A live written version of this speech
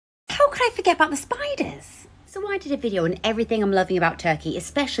could I forget about the spiders? So I did a video on everything I'm loving about Turkey,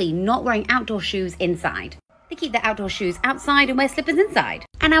 especially not wearing outdoor shoes inside. They keep their outdoor shoes outside and wear slippers inside.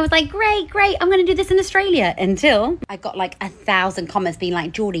 And I was like, great, I'm going to do this in Australia. Until I got like 1,000 comments being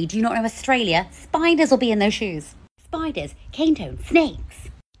like, Geordie, do you not know Australia? Spiders will be in those shoes. Spiders, cane toads, snakes.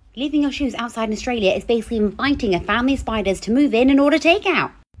 Leaving your shoes outside in Australia is basically inviting a family of spiders to move in order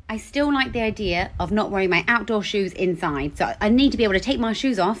takeout. I still like the idea of not wearing my outdoor shoes inside. So I need to be able to take my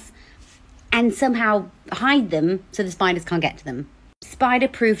shoes off and somehow hide them so the spiders can't get to them.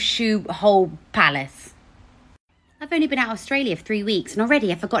 Spider-proof shoe hole palace. I've only been out of Australia for 3 weeks and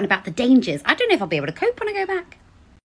already I've forgotten about the dangers. I don't know if I'll be able to cope when I go back.